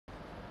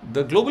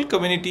The global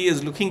community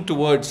is looking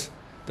towards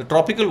the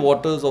tropical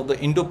waters of the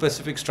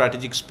Indo-Pacific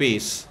strategic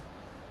space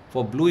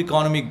for blue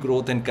economic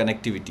growth and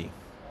connectivity.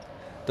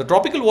 The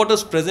tropical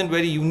waters present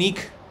very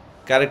unique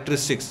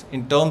characteristics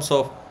in terms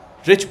of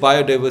rich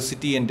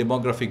biodiversity and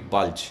demographic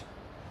bulge.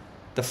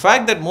 The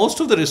fact that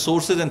most of the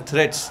resources and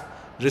threats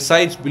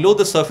resides below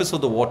the surface of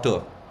the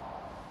water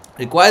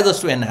requires us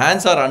to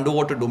enhance our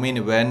underwater domain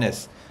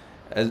awareness,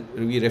 as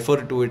we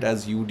refer to it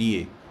as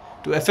UDA,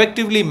 to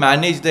effectively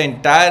manage the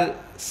entire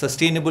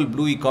sustainable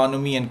blue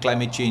economy and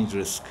climate change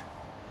risk.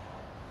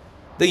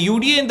 The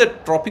UDA in the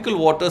tropical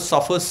waters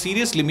suffers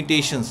serious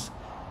limitations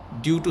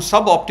due to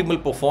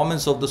suboptimal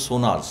performance of the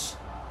sonars.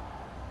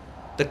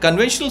 The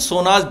conventional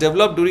sonars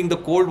developed during the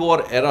Cold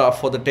War era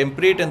for the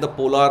temperate and the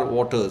polar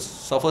waters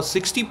suffer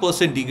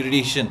 60%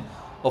 degradation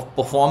of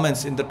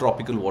performance in the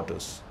tropical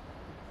waters.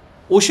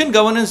 Ocean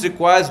governance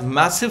requires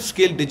massive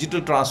scale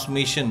digital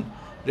transformation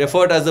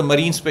referred as the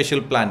Marine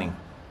Special Planning,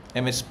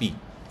 MSP.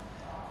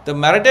 The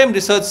Maritime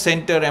Research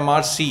Center,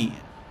 MRC,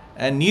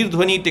 and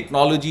Nirdhwani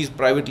Technologies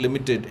Private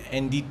Limited,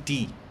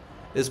 NDT,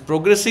 is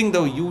progressing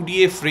the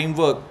UDA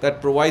framework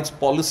that provides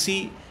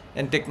policy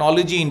and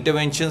technology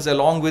interventions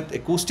along with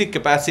acoustic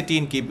capacity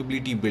and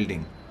capability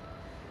building.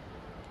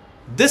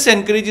 This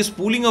encourages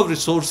pooling of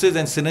resources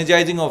and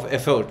synergizing of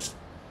efforts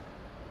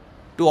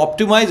to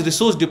optimize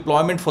resource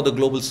deployment for the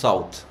global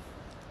south.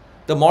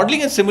 The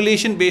modeling and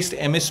simulation based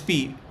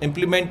MSP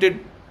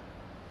implemented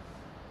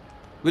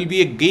will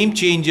be a game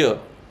changer,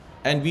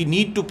 and we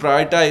need to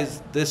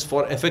prioritize this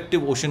for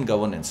effective ocean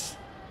governance.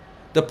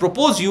 The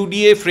proposed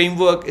UDA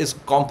framework is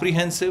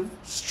comprehensive,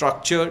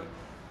 structured,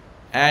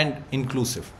 and inclusive.